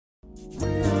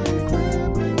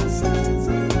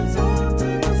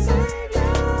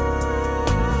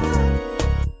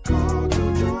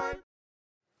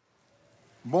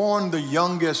Born the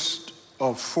youngest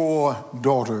of four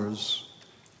daughters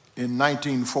in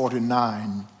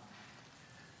 1949,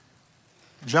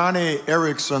 Johnny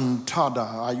Erickson Tada,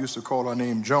 I used to call her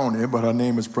name Joni, but her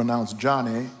name is pronounced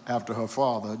Johnny after her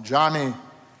father. Johnny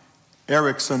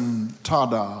Erickson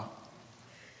Tada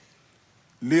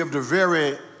lived a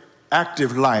very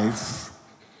active life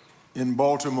in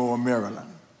Baltimore,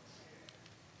 Maryland.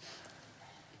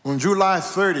 On July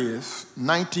 30th,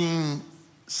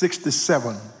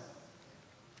 1967,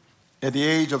 at the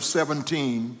age of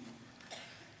 17,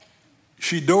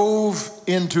 she dove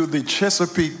into the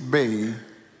Chesapeake Bay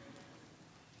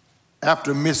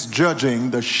after misjudging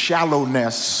the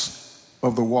shallowness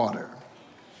of the water.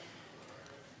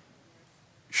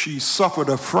 She suffered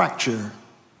a fracture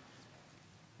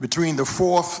between the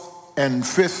fourth and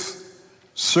fifth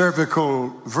cervical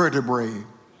vertebrae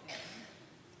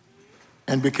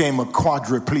and became a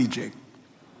quadriplegic,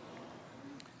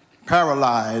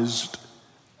 paralyzed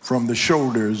from the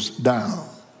shoulders down.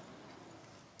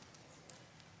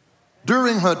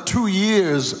 During her 2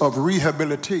 years of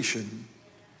rehabilitation,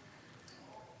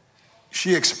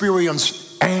 she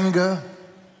experienced anger,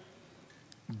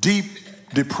 deep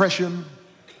depression,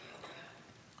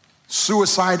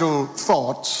 suicidal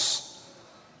thoughts,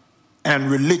 and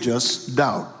religious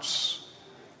doubts.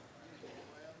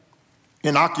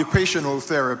 In occupational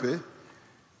therapy,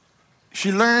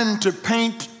 she learned to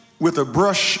paint with a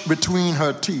brush between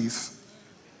her teeth,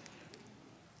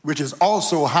 which is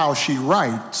also how she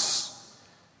writes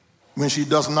when she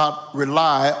does not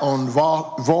rely on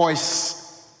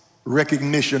voice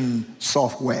recognition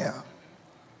software.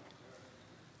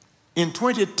 In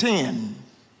 2010,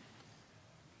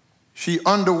 she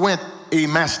underwent a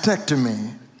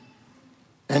mastectomy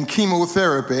and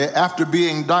chemotherapy after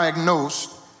being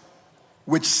diagnosed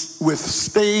with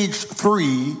stage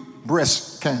 3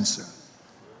 breast cancer.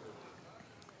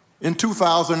 In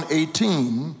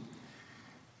 2018,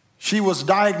 she was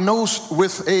diagnosed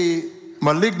with a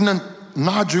malignant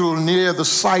nodule near the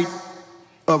site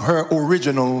of her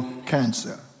original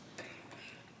cancer.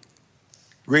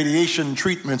 Radiation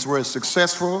treatments were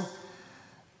successful,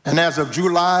 and as of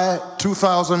July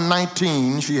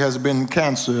 2019, she has been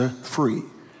cancer-free.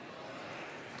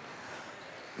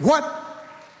 What,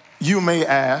 you may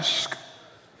ask,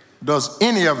 does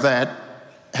any of that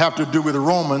have to do with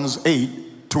Romans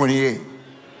 8:28?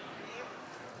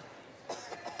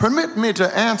 Permit me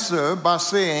to answer by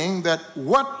saying that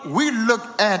what we look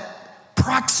at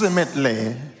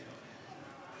proximately,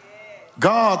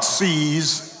 God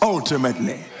sees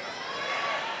ultimately.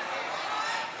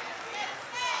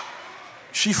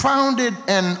 She founded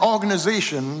an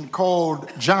organization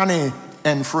called Johnny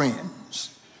and Friends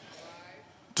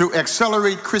to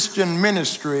accelerate Christian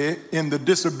ministry in the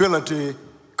disability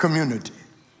community.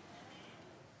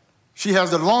 She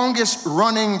has the longest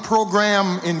running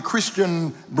program in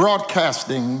Christian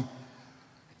broadcasting,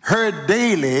 heard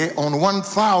daily on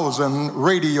 1,000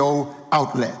 radio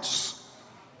outlets.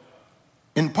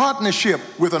 In partnership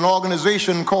with an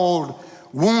organization called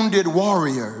Wounded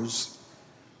Warriors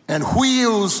and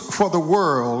Wheels for the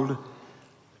World,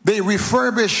 they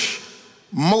refurbish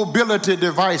mobility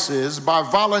devices by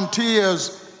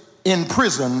volunteers in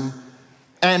prison,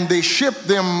 and they ship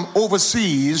them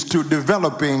overseas to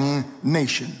developing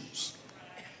nations.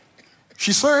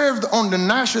 She served on the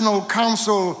National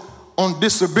Council on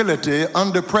Disability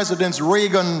under Presidents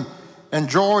Reagan and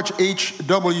George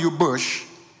H.W. Bush,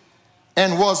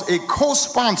 and was a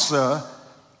co-sponsor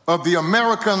of the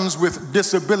Americans with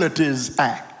Disabilities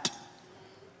Act.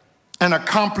 An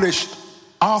accomplished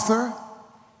author,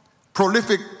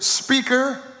 prolific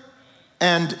speaker,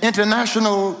 and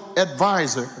international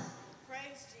advisor.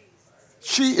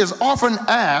 She is often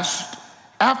asked,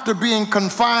 after being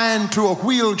confined to a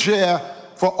wheelchair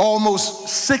for almost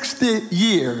 60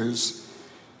 years,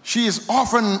 she is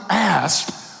often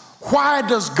asked, why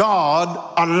does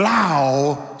God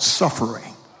allow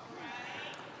suffering?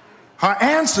 Her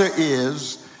answer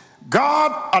is,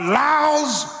 God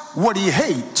allows what he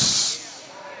hates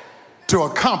to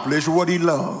accomplish what he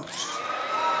loves.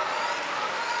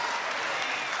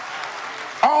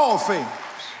 All things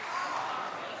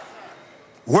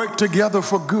work together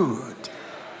for good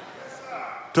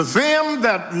to them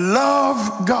that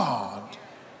love God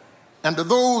and to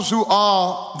those who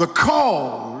are the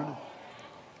called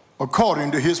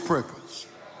according to his purpose.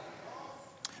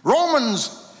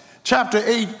 Romans chapter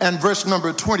 8 and verse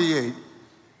number 28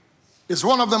 is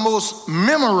one of the most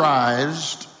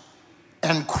memorized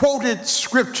and quoted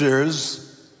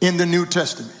scriptures in the New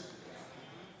Testament.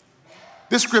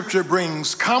 This scripture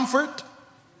brings comfort,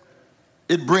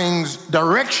 it brings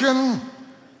direction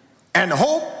and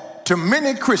hope to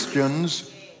many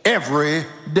Christians every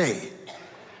day.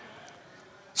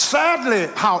 Sadly,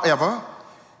 however,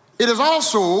 it is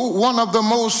also one of the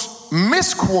most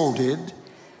misquoted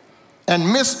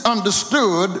and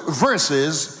misunderstood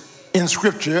verses in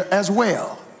Scripture as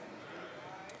well.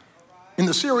 In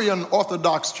the Syrian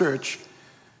Orthodox Church,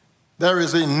 there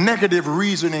is a negative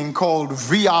reasoning called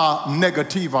via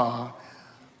negativa,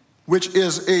 which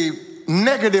is a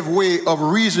negative way of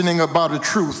reasoning about a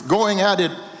truth, going at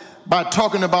it by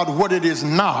talking about what it is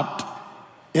not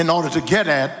in order to get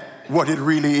at what it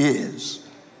really is.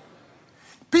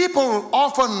 People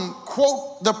often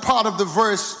quote the part of the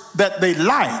verse that they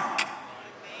like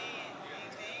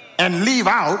and leave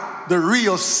out the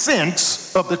real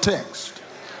sense of the text.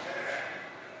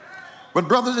 But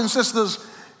brothers and sisters,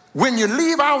 when you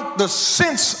leave out the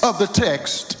sense of the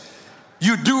text,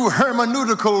 you do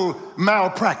hermeneutical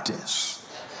malpractice.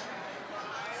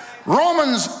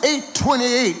 Romans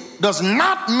 8:28 does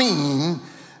not mean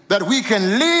that we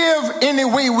can live any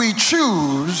way we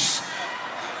choose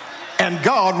and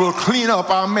God will clean up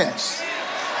our mess.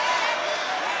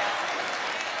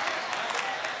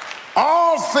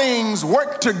 All things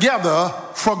work together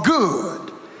for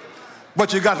good,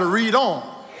 but you got to read on.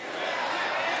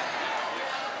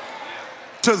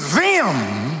 To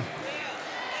them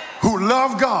who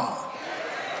love God,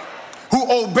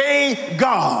 who obey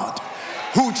God,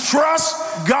 who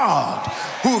trust God,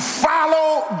 who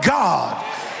follow God,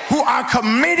 who are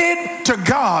committed to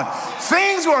God.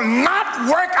 Things will not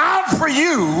work out for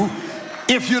you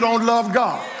if you don't love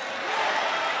God.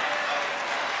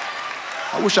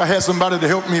 I wish I had somebody to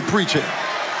help me preach it.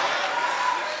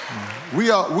 We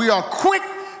are quick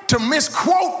to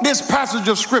misquote this passage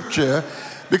of Scripture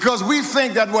because we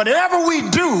think that whatever we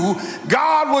do,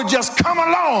 God will just come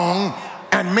along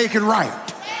and make it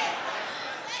right.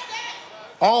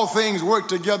 All things work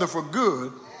together for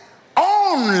good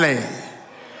only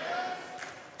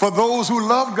for those who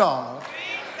love God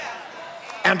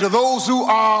and to those who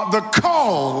are the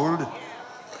called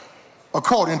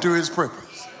according to his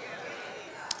purpose.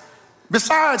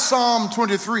 Besides Psalm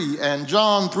 23 and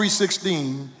John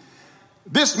 3:16,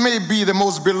 this may be the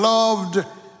most beloved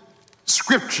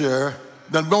scripture,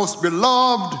 the most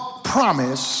beloved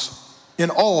promise in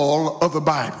all of the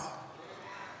Bible.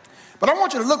 But I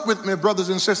want you to look with me, brothers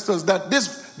and sisters, that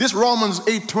this Romans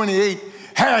 8:28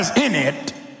 has in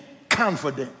it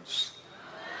confidence.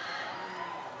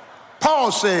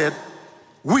 Paul said,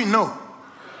 we know.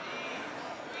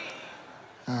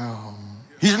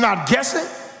 He's not guessing.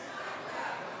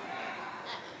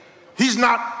 He's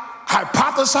not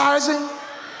hypothesizing.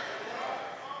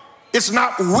 It's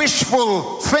not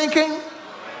wishful thinking.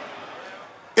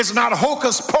 It's not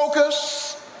hocus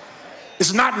pocus.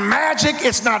 It's not magic.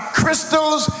 It's not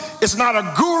crystals. It's not a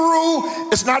guru.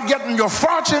 It's not getting your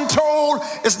fortune told.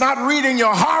 It's not reading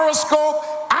your horoscope.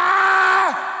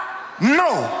 I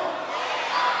know.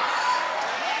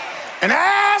 And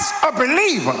as a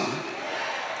believer,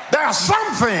 there are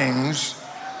some things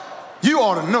you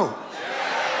ought to know.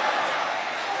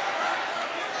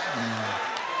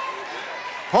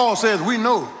 Paul says, we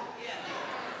know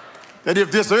that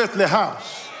if this earthly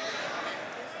house,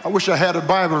 I wish I had a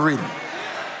Bible reading,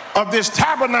 of this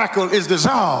tabernacle is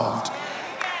dissolved,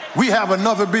 we have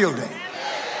another building.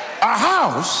 A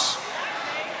house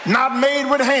not made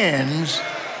with hands,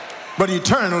 but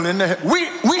eternal in the heaven.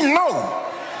 We know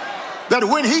that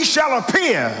when he shall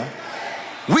appear,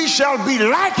 we shall be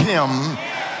like him,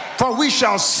 for we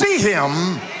shall see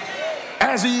him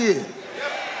as he is.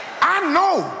 I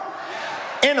know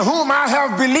in whom I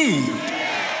have believed,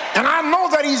 and I know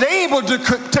that he's able to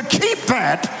keep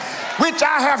that which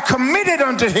I have committed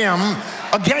unto him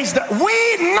against that.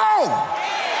 We know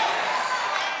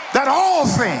that all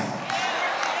things.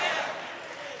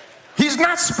 He's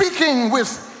not speaking with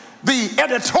the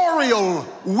editorial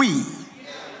we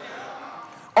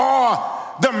or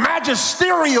the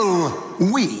magisterial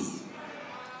we.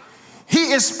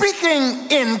 He is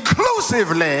speaking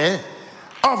inclusively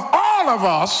of all of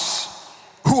us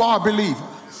who are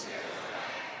believers.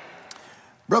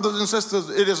 Brothers and sisters,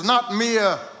 it is not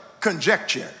mere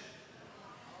conjecture.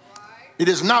 It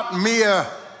is not mere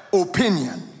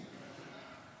opinion.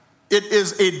 It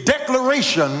is a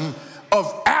declaration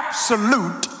of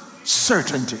absolute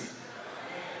certainty.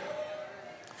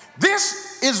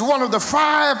 This is one of the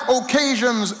 5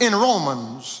 occasions in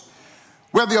Romans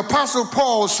where the Apostle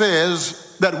Paul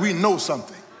says that we know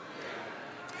something.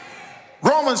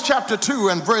 Romans chapter 2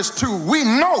 and verse 2, we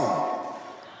know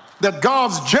that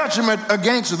God's judgment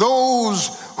against those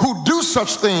who do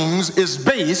such things is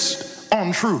based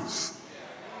on truth.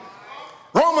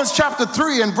 Romans chapter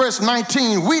 3 and verse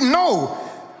 19, we know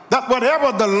that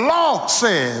whatever the law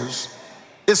says,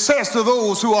 it says to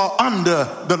those who are under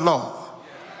the law.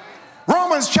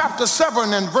 Romans chapter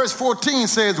 7 and verse 14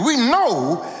 says, we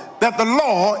know that the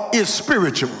law is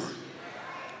spiritual.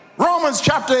 Romans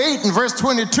chapter 8 and verse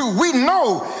 22, we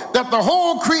know that the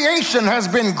whole creation has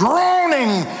been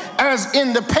groaning as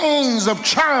in the pains of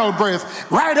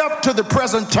childbirth right up to the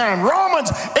present time. Romans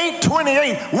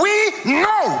 8:28, we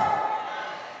know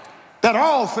that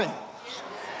all things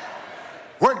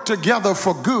work together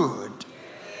for good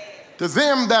to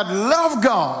them that love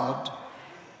God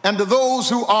and to those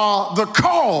who are the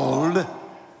called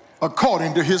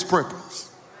according to his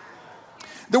purpose.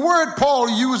 The word Paul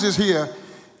uses here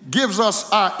gives us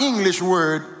our English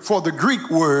word for the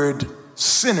Greek word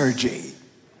synergy.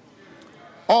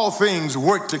 All things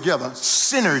work together,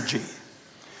 synergy.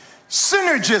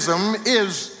 Synergism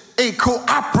is a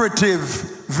cooperative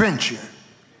venture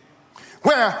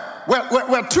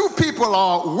where two people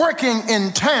are working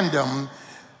in tandem,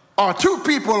 or two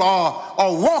people are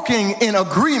walking in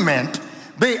agreement.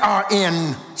 They are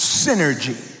in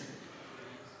synergy.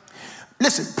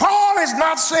 Listen, Paul is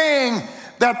not saying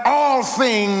that all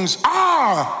things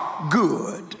are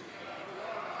good,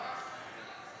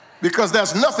 because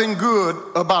there's nothing good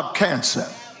about cancer.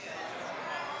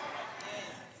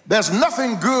 There's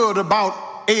nothing good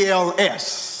about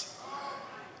ALS.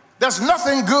 There's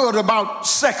nothing good about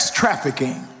sex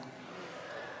trafficking.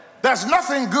 There's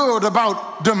nothing good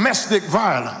about domestic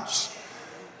violence.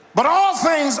 But all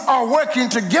things are working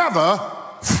together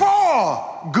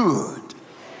for good.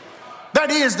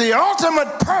 That is, the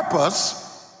ultimate purpose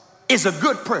is a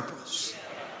good purpose.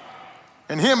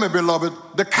 And hear me, beloved,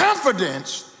 the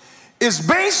confidence is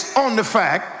based on the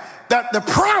fact that the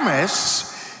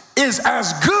promise is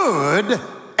as good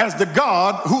as the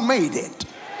God who made it.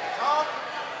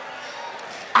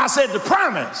 I said the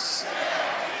promise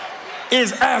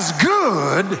is as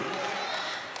good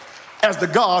as the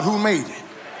God who made it.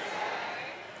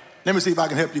 Let me see if I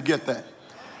can help you get that.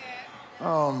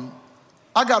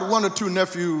 I got one or two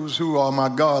nephews who are my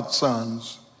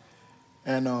godsons,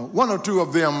 and one or two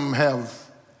of them have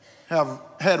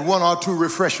had one or two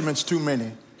refreshments too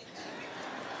many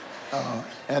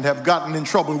and have gotten in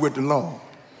trouble with the law.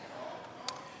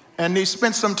 And they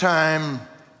spent some time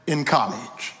in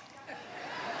college.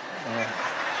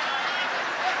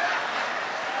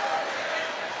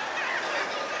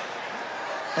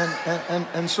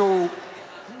 And so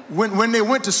when they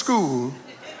went to school,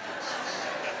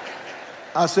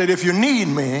 I said, if you need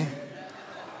me,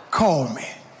 call me.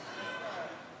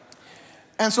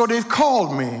 And so they've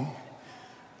called me,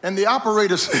 and the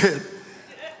operator said,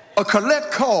 a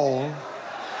collect call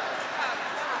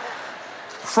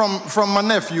from my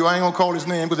nephew. I ain't gonna call his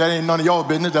name because that ain't none of y'all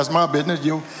business. That's my business.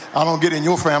 I don't get in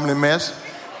your family mess.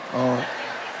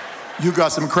 You got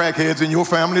some crackheads in your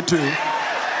family too.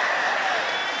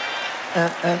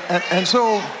 And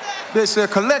so they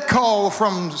said, collect call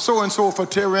from so-and-so for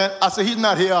Terrence. I said, he's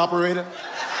not here, operator.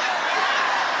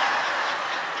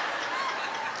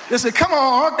 They said, come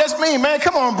on, Unc, that's me, man.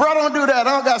 Come on, bro, don't do that.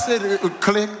 Unc, I said,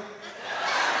 click.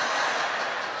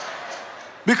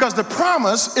 Because the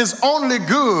promise is only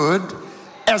good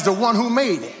as the one who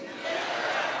made it.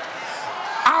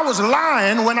 I was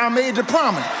lying when I made the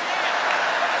promise.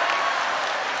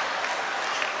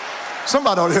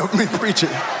 Somebody ought to help me preach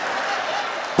it.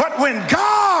 But when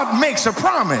God makes a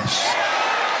promise,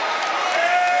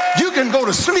 you can go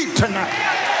to sleep tonight.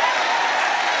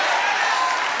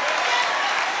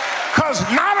 Because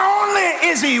not only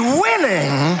is he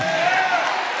willing,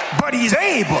 but he's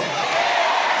able.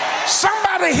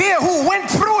 Somebody here who went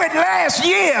through it last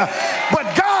year, but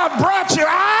God brought you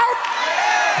out,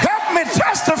 help me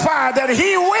testify that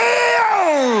he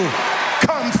will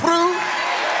come through.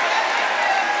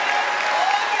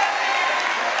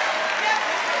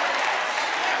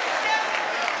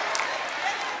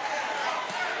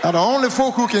 Now, the only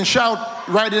folk who can shout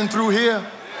right in through here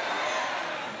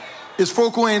is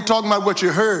folk who ain't talking about what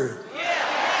you heard.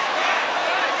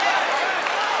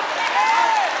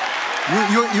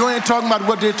 You ain't talking about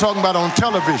what they're talking about on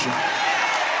television.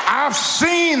 I've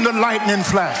seen the lightning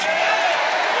flash.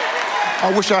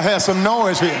 I wish I had some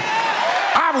noise here.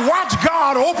 I've watched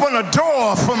God open a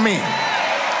door for me.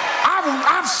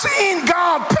 I've seen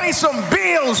God pay some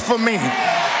bills for me.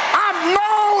 I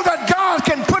know that God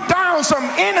can put down some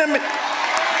enemy.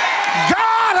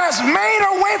 God has made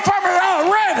a way for me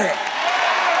already.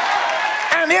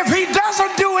 And if he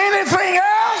doesn't do anything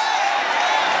else,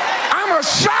 I'm going to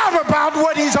shout about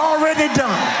what he's already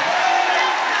done.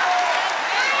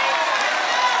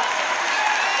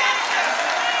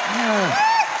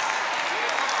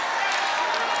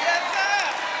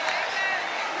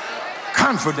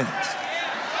 confidence.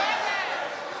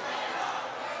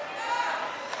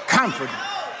 Confidence.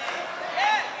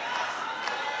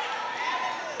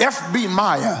 F.B.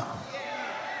 Meyer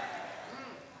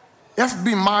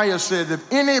said,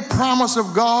 if any promise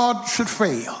of God should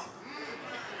fail,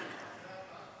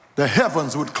 the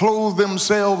heavens would clothe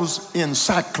themselves in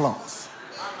sackcloth.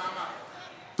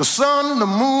 The sun, the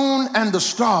moon, and the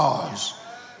stars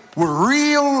would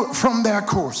reel from their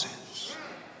courses.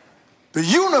 The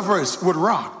universe would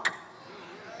rock,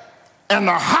 and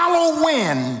the hollow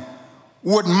wind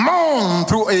would moan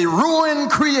through a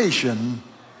ruined creation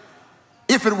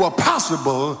if it were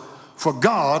possible for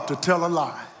God to tell a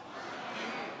lie.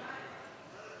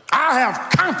 I have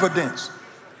confidence.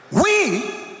 We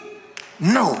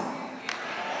know.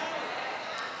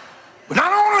 But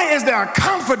not only is there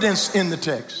confidence in the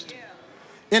text,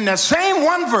 in that same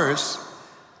one verse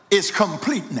is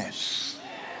completeness.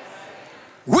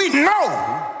 We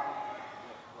know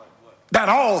that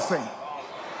all things.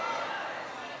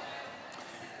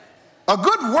 A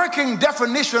good working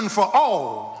definition for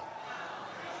all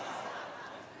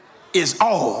is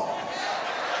all.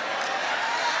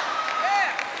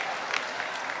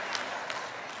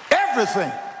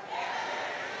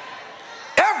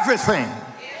 Everything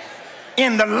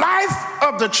in the life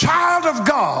of the child of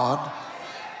God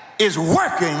is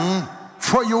working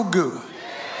for your good.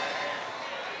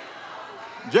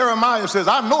 Jeremiah says,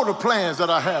 I know the plans that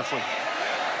I have for you.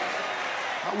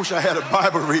 I wish I had a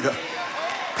Bible reader.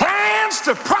 Plans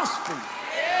to prosper you,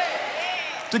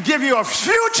 to give you a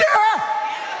future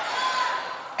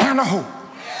and a hope.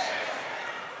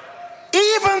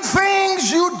 Even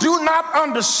things you do not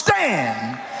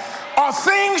understand or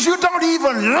things you don't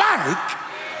even like,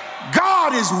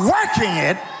 God is working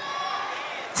it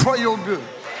for your good.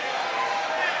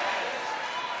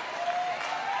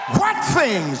 What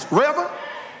things, Reverend?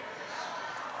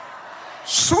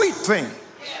 Sweet things,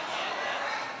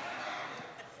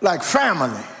 like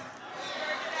family,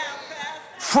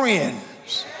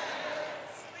 friends,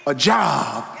 a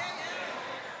job,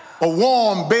 a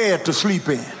warm bed to sleep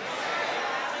in,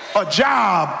 a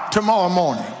job tomorrow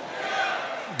morning.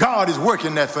 God is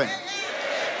working that thing.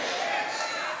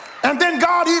 And then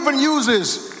God even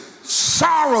uses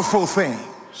sorrowful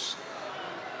things.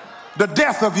 The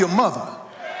death of your mother,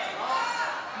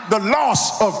 the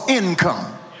loss of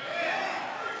income,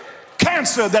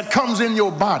 cancer that comes in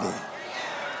your body,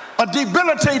 a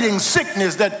debilitating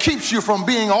sickness that keeps you from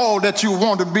being all that you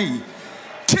want to be,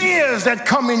 tears that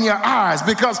come in your eyes,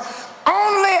 because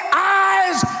only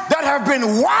eyes that have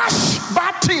been washed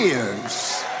by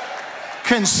tears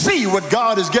can see what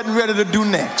God is getting ready to do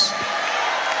next.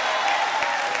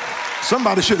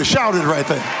 Somebody should have shouted right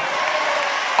there.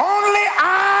 Only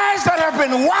eyes that have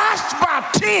been washed by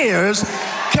tears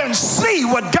can see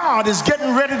what God is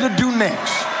getting ready to do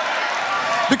next.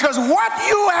 Because what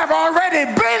you have already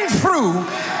been through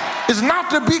is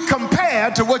not to be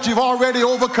compared to what you've already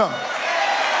overcome.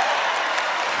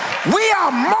 We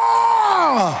are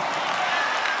more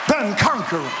than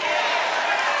conquerors.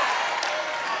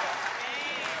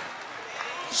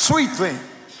 Sweet things,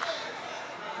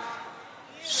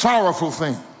 sorrowful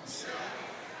things,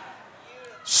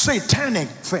 satanic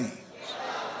things.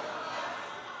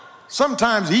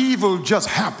 Sometimes evil just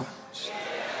happens.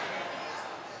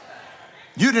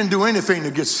 You didn't do anything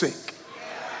to get sick.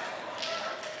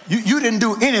 You didn't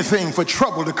do anything for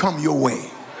trouble to come your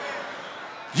way.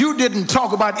 You didn't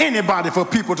talk about anybody for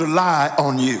people to lie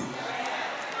on you.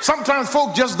 Sometimes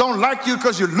folk just don't like you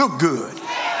because you look good.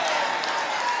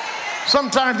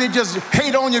 Sometimes they just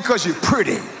hate on you because you're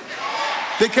pretty.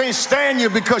 They can't stand you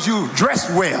because you dress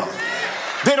well.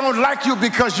 They don't like you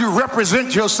because you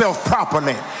represent yourself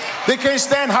properly. They can't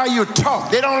stand how you talk.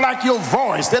 They don't like your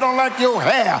voice. They don't like your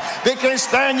hair. They can't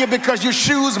stand you because your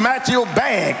shoes match your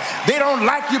bag. They don't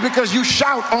like you because you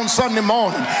shout on Sunday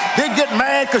morning. They get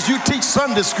mad because you teach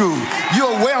Sunday school.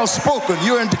 You're well-spoken.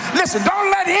 Listen,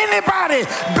 don't let anybody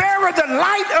bury the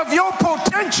light of your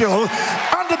potential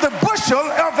under the bushel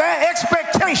of their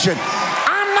expectation.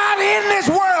 I'm not in this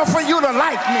world for you to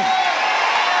like me.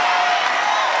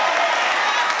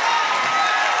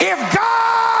 If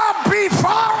God be for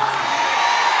us,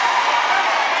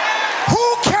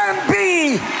 who can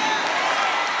be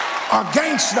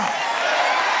against us?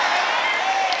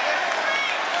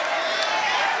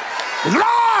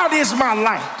 Lord is my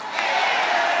light.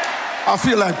 I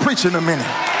feel like preaching a minute.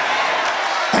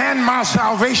 And my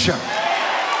salvation.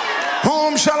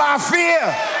 Whom shall I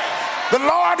fear? The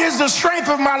Lord is the strength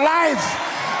of my life.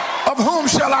 Of whom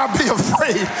shall I be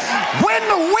afraid? When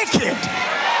the wicked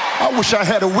I wish I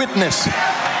had a witness.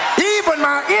 Even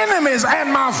my enemies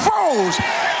and my foes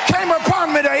came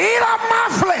upon me to eat up my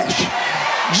flesh.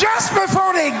 Just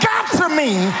before they got to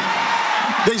me,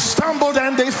 they stumbled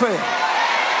and they fell.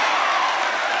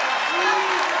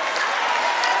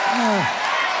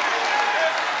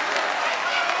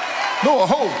 No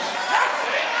host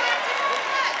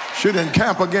should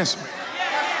encamp against me.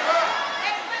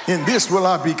 In this will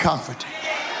I be confident.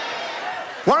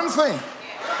 One thing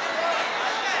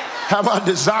have I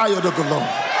desired of the Lord,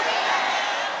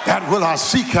 that will I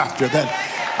seek after, that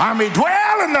I may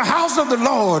dwell in the house of the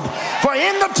Lord, for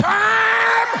in the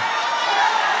time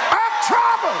of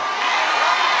trouble,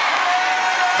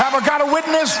 have I got a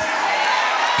witness?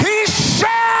 He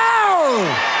shall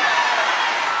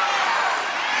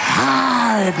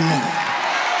hide me.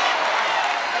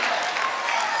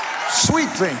 Sweet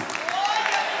thing,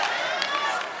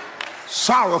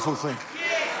 sorrowful thing,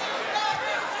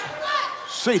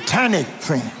 satanic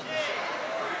thing,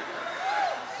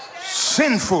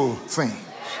 sinful thing.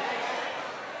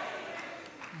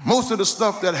 Most of the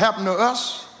stuff that happened to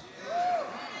us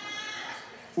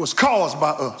was caused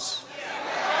by us.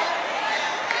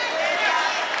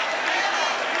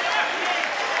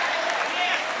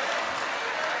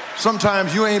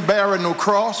 Sometimes you ain't bearing no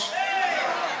cross,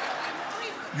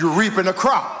 you're reaping a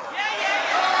crop.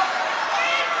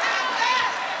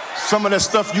 Some of that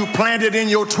stuff you planted in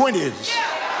your 20s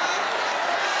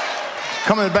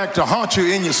coming back to haunt you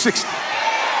in your 60s.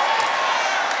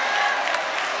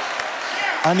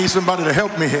 I need somebody to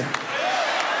help me here.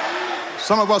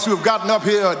 Some of us who have gotten up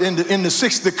here in the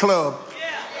 60 club,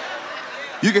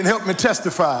 you can help me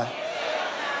testify.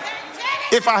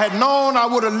 If I had known I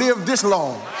would have lived this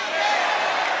long,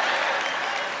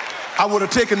 I would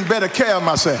have taken better care of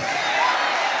myself.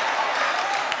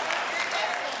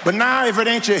 But now if it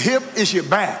ain't your hip, it's your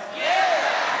back.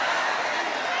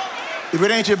 If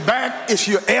it ain't your back, it's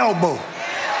your elbow.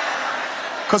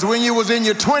 Because when you was in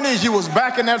your 20s, you was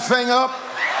backing that thing up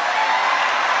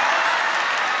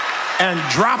and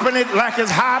dropping it like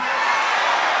it's hot.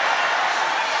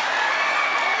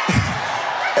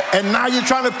 And now you're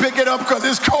trying to pick it up because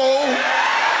it's cold.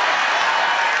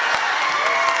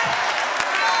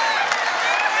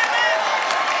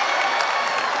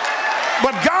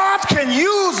 But God can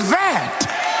use that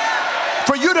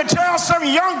for you to tell some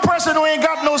young person who ain't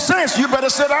got no sense, you better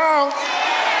sit down.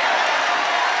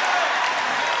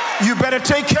 You better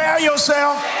take care of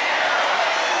yourself.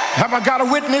 Have I got a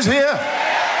witness here?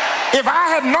 If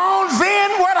I had known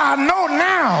then what I know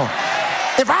now,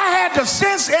 if I had the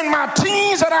sense in my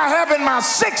teens that I have in my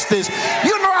 60s,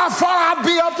 you know how far I'd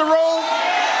be up the road?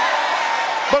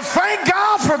 But thank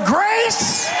God for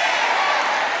grace,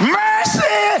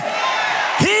 mercy.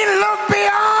 He looked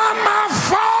beyond my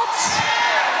faults.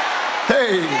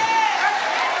 Hey.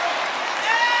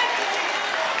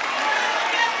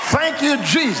 Thank you,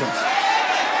 Jesus.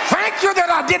 Thank you that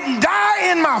I didn't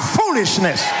die in my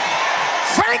foolishness.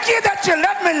 Thank you that you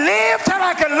let me live till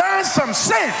I can learn some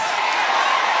sense.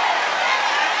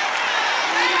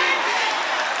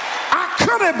 I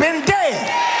could have been dead,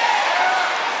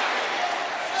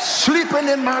 sleeping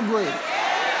in my grave.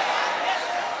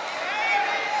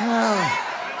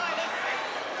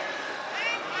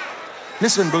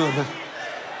 Listen, beloved,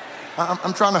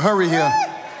 I'm trying to hurry here.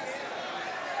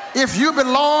 If you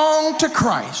belong to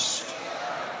Christ,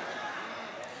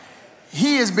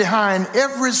 He is behind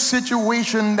every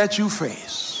situation that you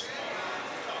face.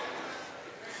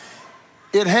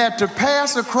 It had to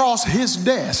pass across His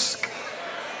desk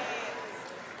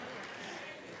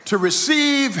to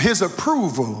receive His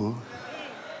approval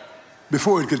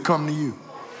before it could come to you.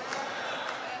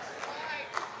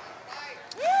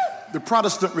 The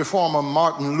Protestant reformer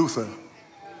Martin Luther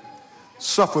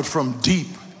suffered from deep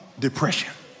depression.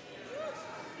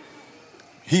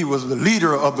 He was the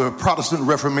leader of the Protestant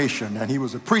Reformation, and he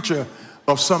was a preacher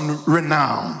of some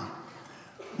renown.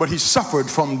 But he suffered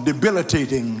from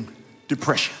debilitating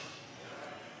depression.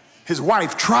 His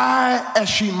wife, try as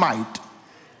she might,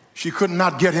 she could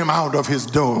not get him out of his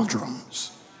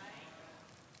doldrums.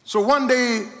 So one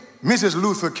day, Mrs.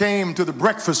 Luther came to the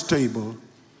breakfast table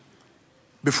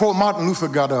before Martin Luther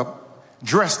got up,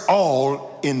 dressed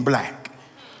all in black.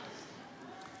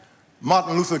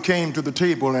 Martin Luther came to the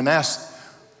table and asked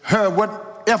her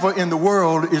whatever in the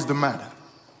world is the matter.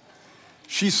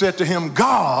 She said to him,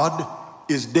 God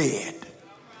is dead.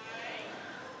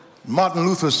 Martin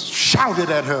Luther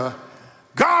shouted at her,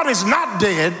 God is not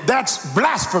dead, that's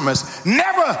blasphemous.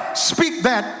 Never speak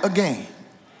that again.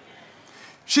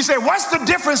 She said, what's the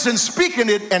difference in speaking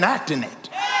it and acting it?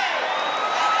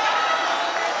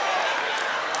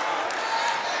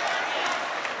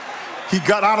 he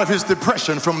got out of his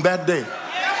depression from that day.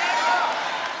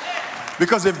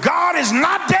 Because if God is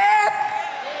not dead,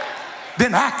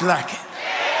 then act like it.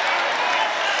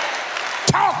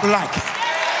 Talk like it.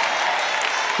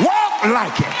 Walk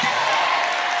like it.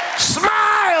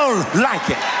 Smile like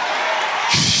it.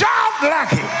 Shout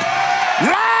like it.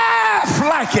 Laugh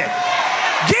like it.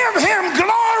 Give him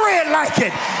glory like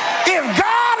it. If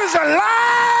God is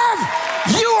alive,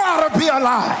 you ought to be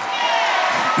alive.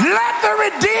 Let the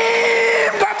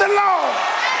redeemed of the Lord.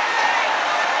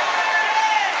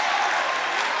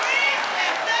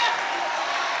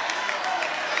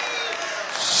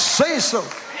 Say so.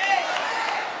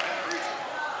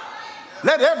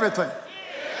 Let everything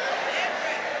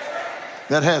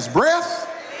that has breath,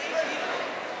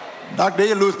 Dr.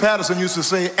 A. Lewis Patterson used to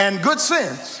say, and good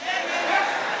sense,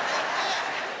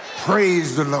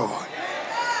 praise the Lord.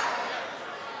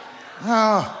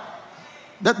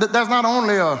 There's not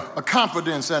only a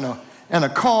confidence and a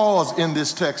cause in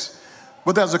this text,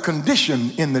 but there's a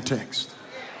condition in the text.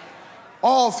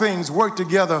 All things work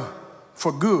together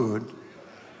for good.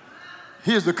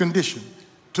 Here's the condition: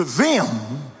 to them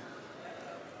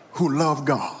who love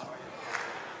God.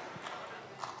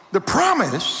 The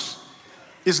promise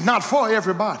is not for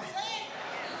everybody.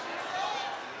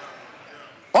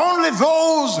 Only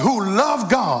those who love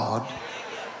God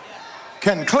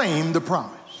can claim the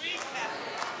promise.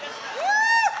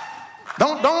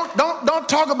 Don't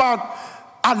talk about,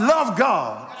 I love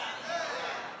God,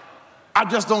 I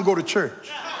just don't go to church.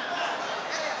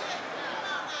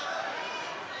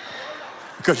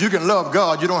 Because you can love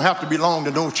God, you don't have to belong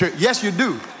to no church. Yes, you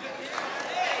do.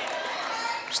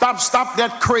 Stop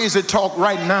that crazy talk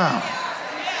right now.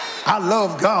 I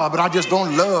love God, but I just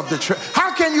don't love the church.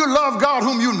 How can you love God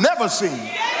whom you never seen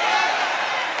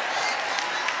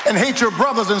and hate your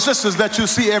brothers and sisters that you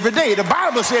see every day? The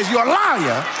Bible says you're a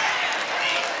liar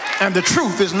and the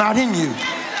truth is not in you.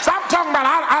 Stop talking about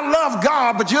I love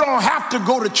God, but you don't have to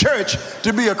go to church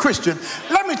to be a Christian.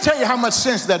 Let me tell you how much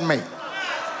sense that makes.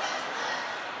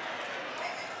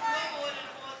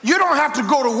 You don't have to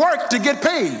go to work to get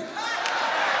paid.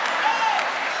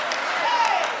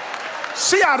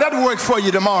 See how that works for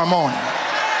you tomorrow morning.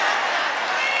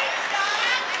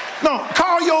 No,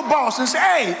 call your boss and say,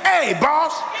 hey,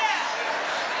 boss,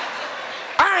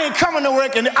 I ain't coming to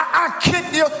work and I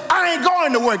kicked you. I ain't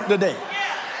going to work today.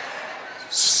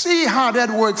 See how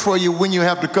that works for you when you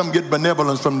have to come get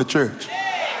benevolence from the church.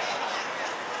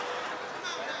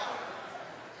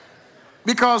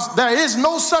 Because there is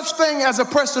no such thing as a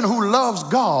person who loves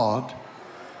God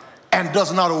and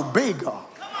does not obey God.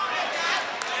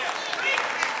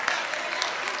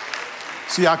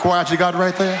 See how quiet you got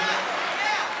right there?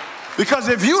 Because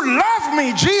if you love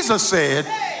me, Jesus said,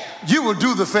 you will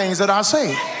do the things that I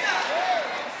say.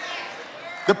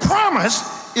 The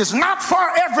promise is not for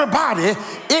everybody.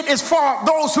 It is for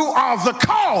those who are the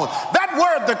called. That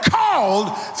word, the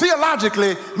called,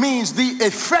 theologically means the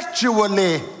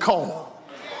effectually called.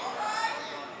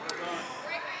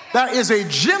 There is a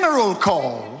general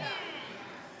call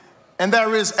and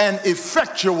there is an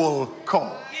effectual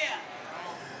call.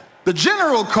 The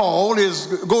general call is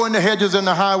go in the hedges and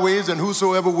the highways, and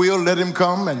whosoever will, let him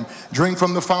come and drink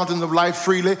from the fountains of life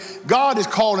freely. God is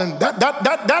calling,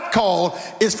 that call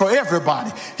is for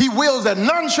everybody. He wills that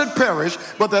none should perish,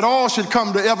 but that all should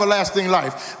come to everlasting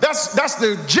life. That's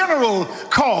the general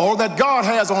call that God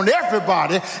has on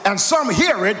everybody, and some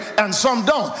hear it and some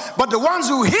don't. But the ones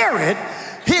who hear it,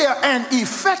 hear an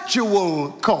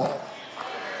effectual call.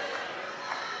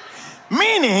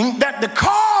 Meaning that the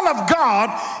call of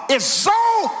God is so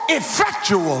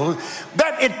effectual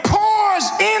that it pours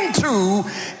into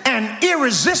an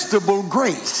irresistible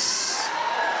grace.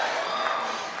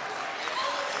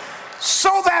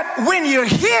 So that when you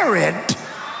hear it,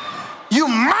 you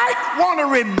might want to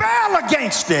rebel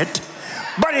against it,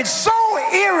 but it's so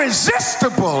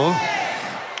irresistible,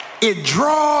 it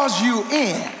draws you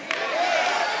in.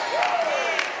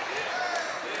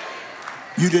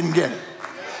 You didn't get it.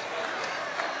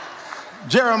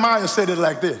 Jeremiah said it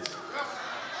like this: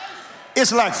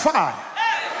 it's like fire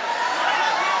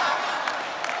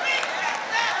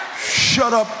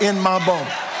shut up in my bone.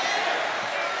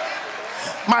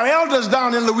 My elders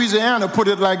down in Louisiana put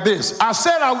it like this: I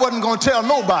said I wasn't going to tell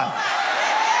nobody,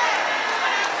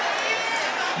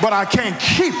 but I can't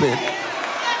keep it.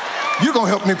 You're going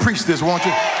to help me preach this, won't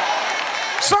you?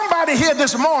 Somebody here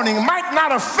this morning might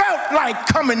not have felt like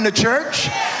coming to church,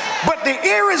 but the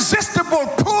irresistible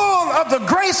pull of the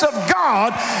grace of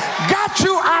God got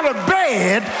you out of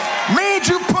bed, made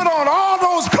you put on all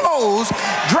those clothes,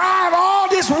 drive all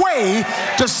this way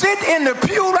to sit in the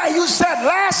pew that you sat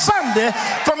last Sunday Sunday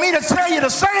for me to tell you the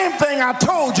same thing I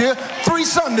told you 3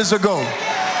 Sundays ago.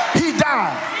 He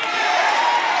died.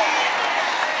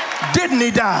 Didn't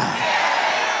he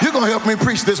die? You're going to help me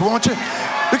preach this, won't you?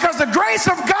 Because the grace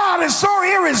of God is so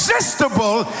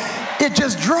irresistible, it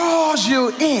just draws you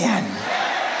in.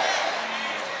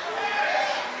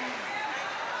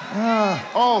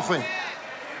 All things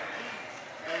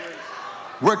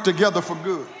work together for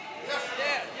good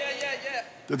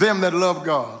to them that love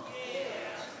God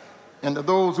and to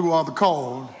those who are the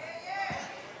called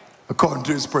according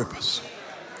to his purpose.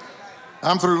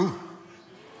 I'm through.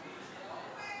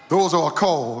 Those are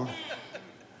called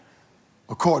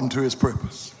according to his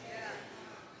purpose.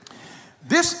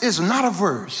 This is not a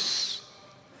verse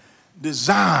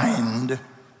designed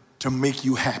to make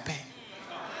you happy.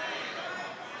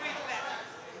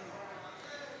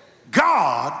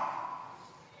 God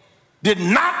did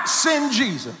not send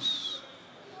Jesus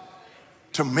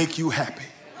to make you happy.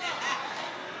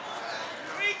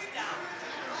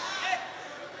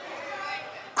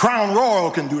 Crown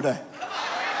Royal can do that.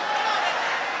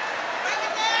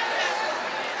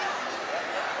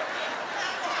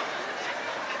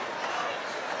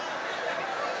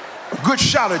 A good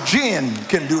shot of gin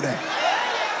can do that.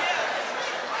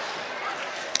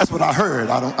 That's what I heard.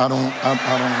 I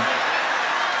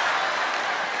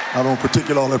don't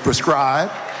particularly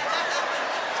prescribe.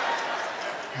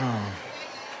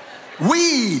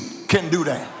 Weed can do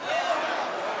that.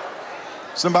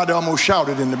 Somebody almost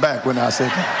shouted in the back when I said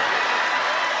that.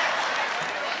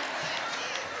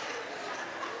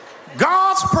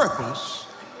 God's purpose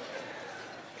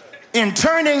in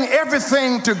turning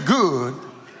everything to good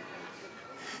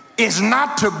is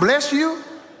not to bless you,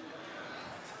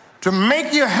 to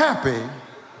make you happy,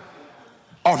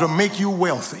 or to make you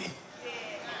wealthy.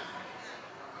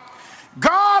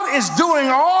 God is doing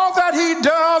all that he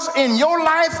does in your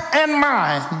life and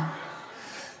mine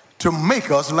to make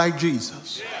us like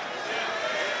Jesus.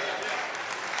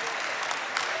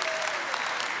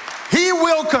 He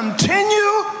will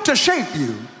continue to shape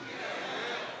you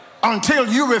until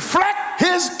you reflect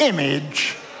his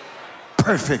image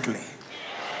perfectly.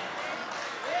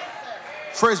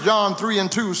 1 John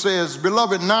 3:2 says,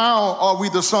 "Beloved, now are we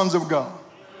the sons of God,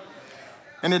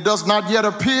 and it does not yet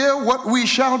appear what we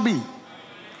shall be.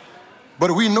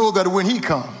 But we know that when he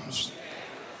comes,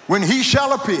 when he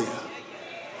shall appear,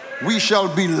 we shall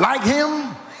be like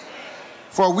him,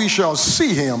 for we shall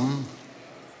see him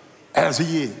as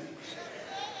he is."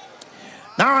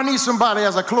 Now I need somebody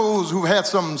as I close who had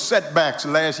some setbacks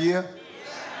last year.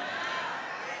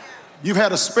 You've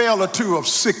had a spell or two of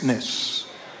sickness,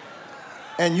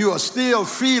 and you are still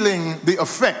feeling the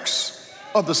effects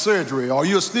of the surgery, or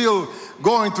you're still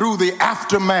going through the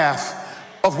aftermath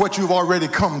of what you've already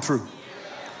come through.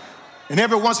 And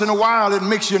every once in a while it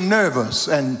makes you nervous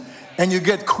and you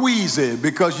get queasy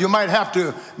because you might have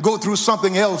to go through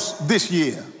something else this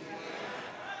year.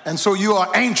 And so you are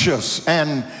anxious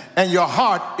and your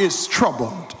heart is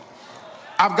troubled.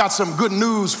 I've got some good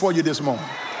news for you this morning.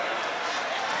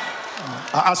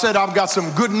 I said I've got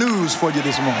some good news for you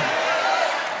this morning.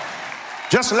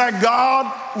 Just like God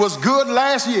was good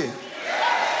last year,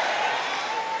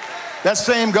 that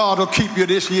same God will keep you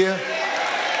this year.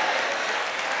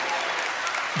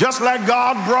 Just like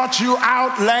God brought you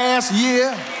out last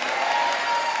year,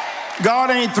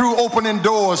 God ain't through opening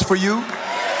doors for you.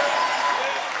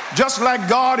 Just like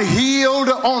God healed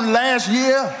on last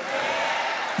year,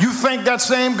 you think that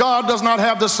same God does not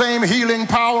have the same healing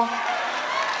power?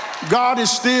 God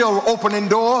is still opening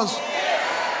doors.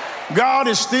 God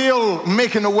is still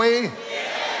making a way.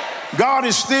 God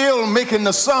is still making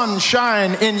the sun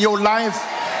shine in your life.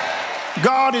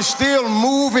 God is still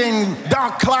moving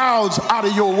dark clouds out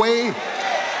of your way.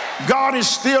 God is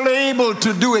still able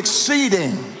to do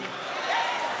exceeding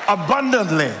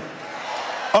abundantly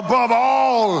above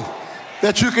all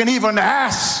that you can even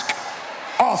ask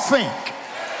or think,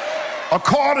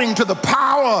 according to the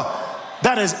power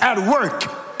that is at work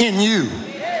in you.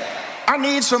 I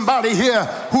need somebody here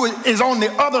who is on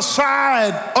the other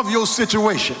side of your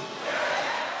situation.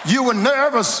 You were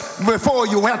nervous before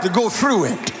you had to go through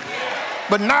it.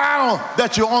 But now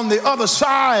that you're on the other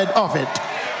side of it,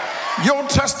 your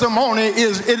testimony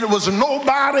is it was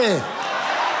nobody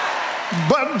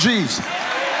but Jesus.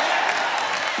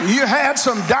 You had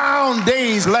some down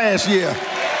days last year,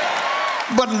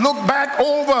 but look back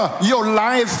over your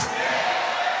life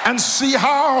and see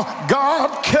how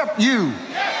God kept you.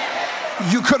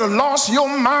 You could have lost your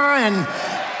mind.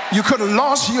 You could have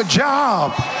lost your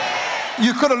job.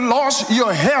 You could have lost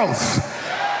your health.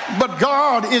 But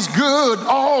God is good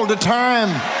all the time.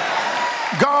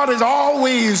 God is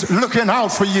always looking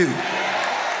out for you.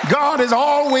 God is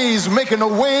always making a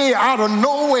way out of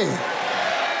no way.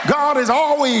 God is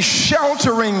always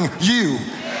sheltering you.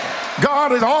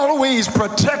 God is always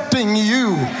protecting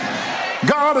you.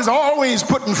 God is always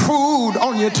putting food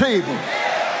on your table,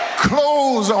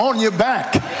 clothes on your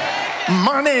back,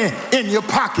 money in your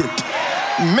pocket,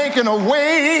 making a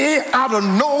way out of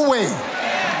no way.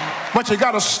 But you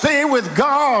got to stay with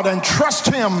God and trust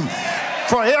Him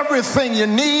for everything you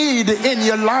need in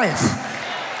your life.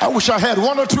 I wish I had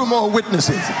one or two more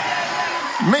witnesses.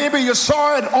 Maybe you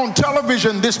saw it on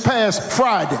television this past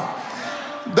Friday.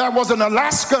 There was an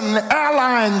Alaskan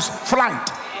Airlines flight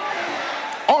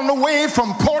on the way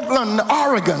from Portland,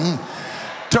 Oregon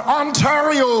to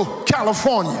Ontario,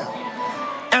 California.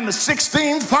 And at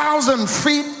 16,000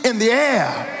 feet in the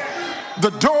air,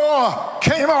 the door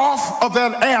came off of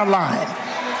that airline.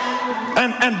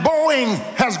 And Boeing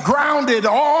has grounded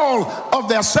all of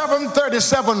their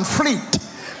 737 fleet,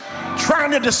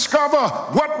 trying to discover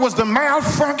what was the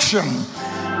malfunction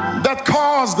that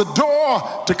caused the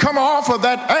door to come off of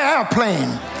that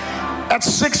airplane at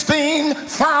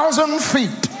 16,000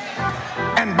 feet.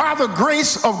 And by the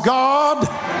grace of God,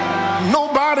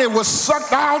 nobody was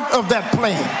sucked out of that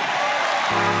plane.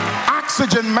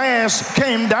 Oxygen mask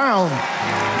came down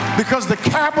because the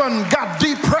cabin got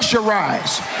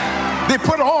depressurized. They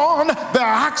put on their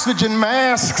oxygen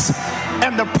masks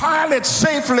and the pilot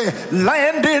safely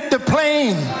landed the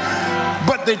plane.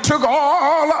 But they took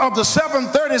all of the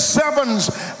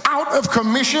 737s out of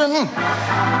commission,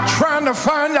 trying to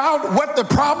find out what the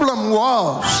problem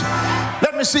was.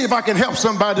 Let me see if I can help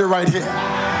somebody right here.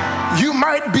 You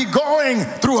might be going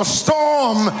through a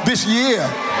storm this year.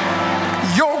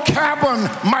 Your cabin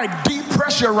might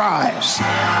depressurize,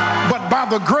 but by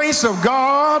the grace of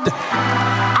God,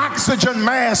 oxygen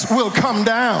mask will come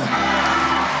down.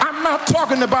 I'm not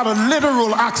talking about a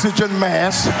literal oxygen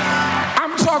mask.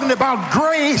 I'm talking about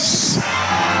grace.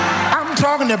 I'm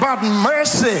talking about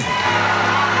mercy.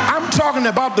 I'm talking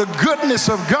about the goodness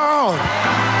of God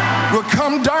will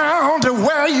come down to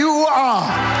where you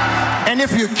are. And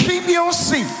if you keep your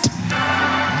seat,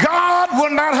 God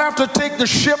will not have to take the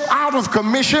ship out of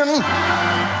commission.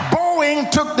 Boeing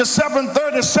took the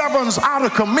 737s out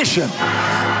of commission.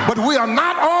 But we are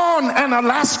not on an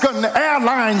Alaskan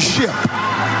Airlines ship.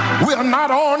 We are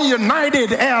not on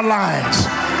United Airlines.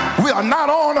 We are not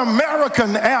on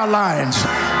American Airlines.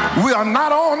 We are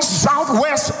not on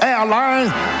Southwest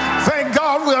Airlines. Thank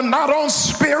God we are not on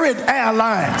Spirit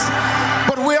Airlines.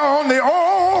 But we are on the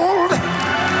old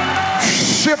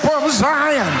ship of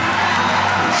Zion.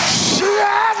 She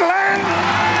has landed.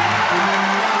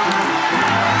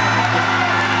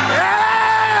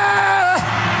 Yeah.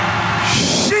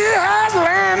 She has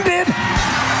landed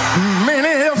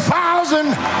many a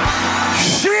thousand.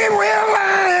 She will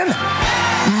land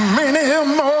many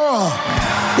more.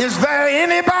 Is there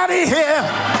anybody here?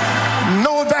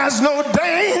 No, there's no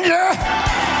danger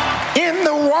in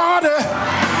the water.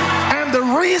 And the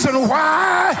reason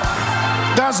why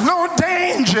there's no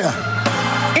danger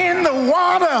in the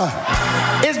water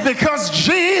is because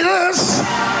Jesus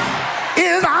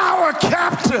is our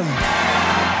captain.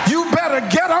 You better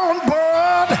get on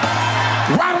board.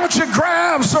 Why don't you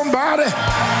grab somebody?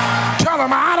 Tell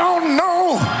them, I don't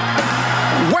know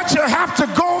what you have to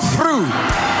go through.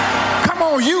 Come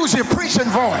on, use your preaching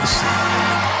voice.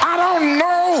 I don't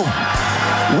know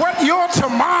what your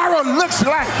tomorrow looks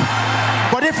like,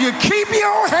 but if you keep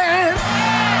your hand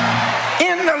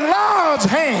in the Lord's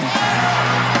hand,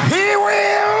 He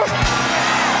will.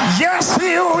 Yes,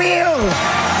 He will.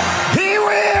 He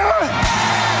will.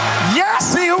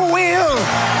 Yes, He will.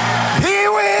 He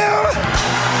will.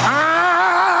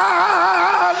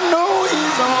 I know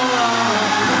He's all right.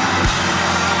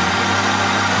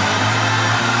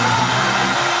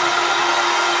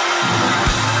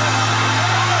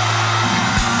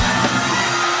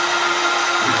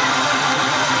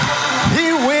 He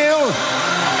will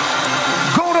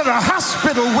go to the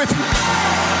hospital with you.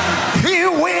 He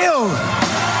will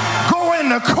go in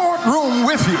the courtroom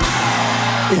with you.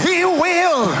 He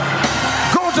will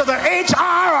go to the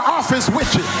HR office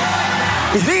with you.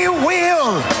 He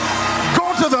will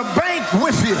go to the bank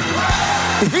with you.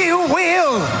 He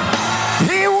will.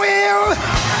 He will.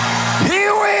 He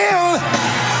will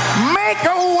make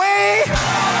a way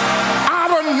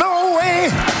out of no way.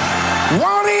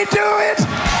 Won't He do it?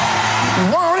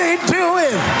 Won't He do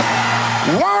it?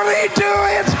 Won't He do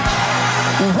it?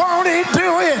 Won't He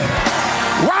do it?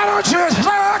 Why don't you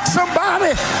hug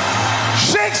somebody,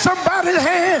 shake somebody's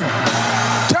hand,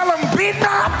 tell them, be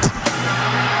not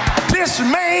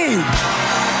dismayed.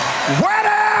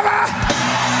 Whatever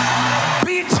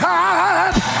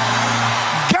betide,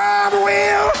 God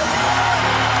will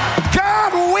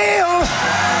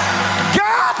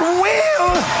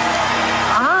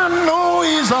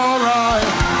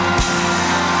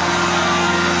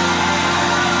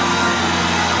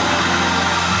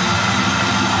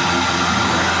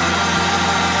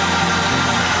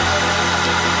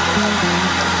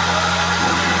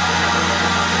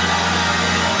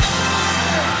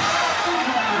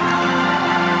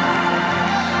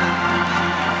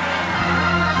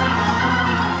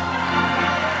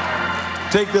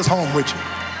Take this home with you.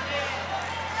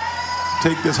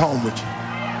 Take this home with you.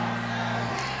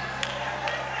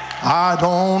 I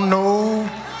don't know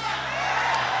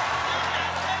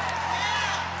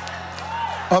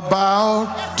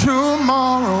about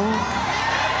tomorrow.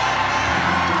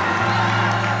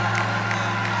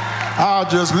 I'll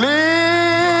just live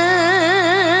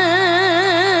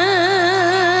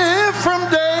from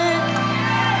day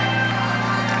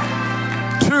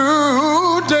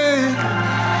to day.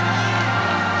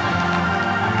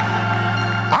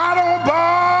 I don't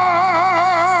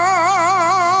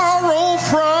borrow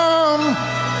from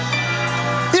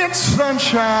its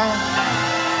sunshine,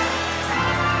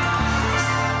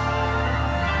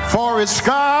 for its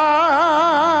skies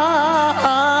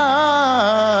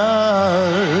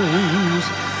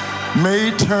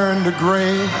may turn to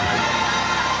gray.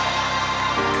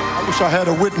 I wish I had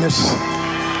a witness.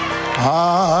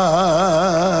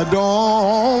 I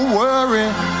don't worry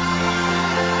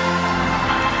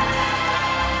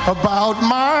about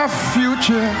my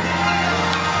future.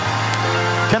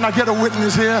 Can I get a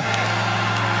witness here?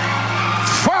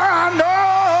 For I know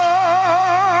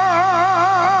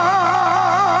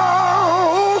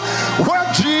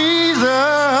what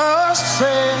Jesus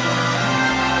said.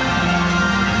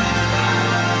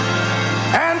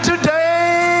 And today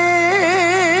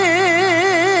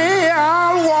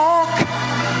I'll walk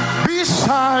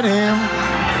beside him.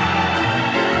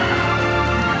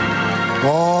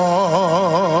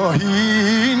 Oh,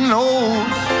 he knows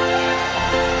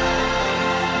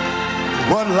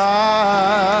what lies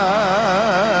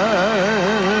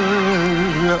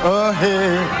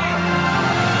ahead.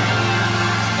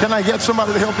 Can I get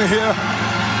somebody to help me here?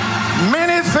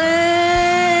 Many things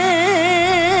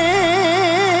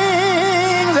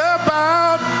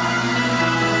about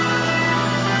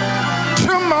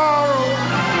tomorrow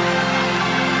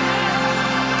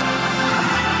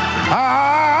I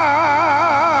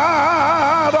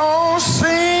don't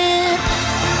seem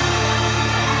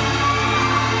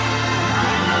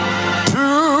to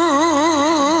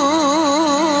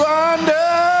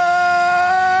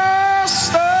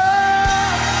understand,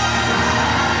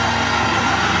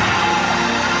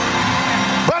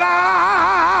 but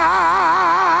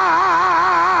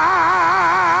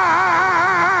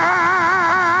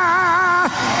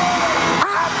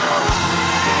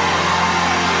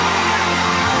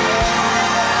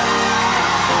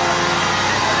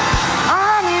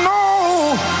I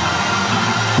know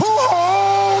who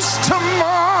holds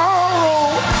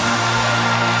tomorrow,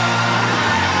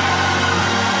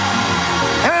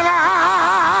 and I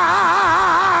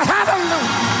don't know,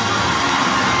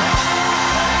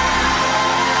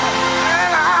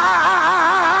 and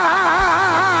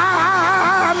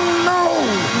I know.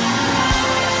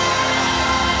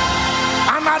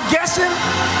 I'm not guessing,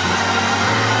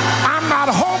 I'm not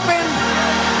hoping,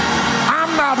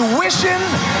 I'm not wishing.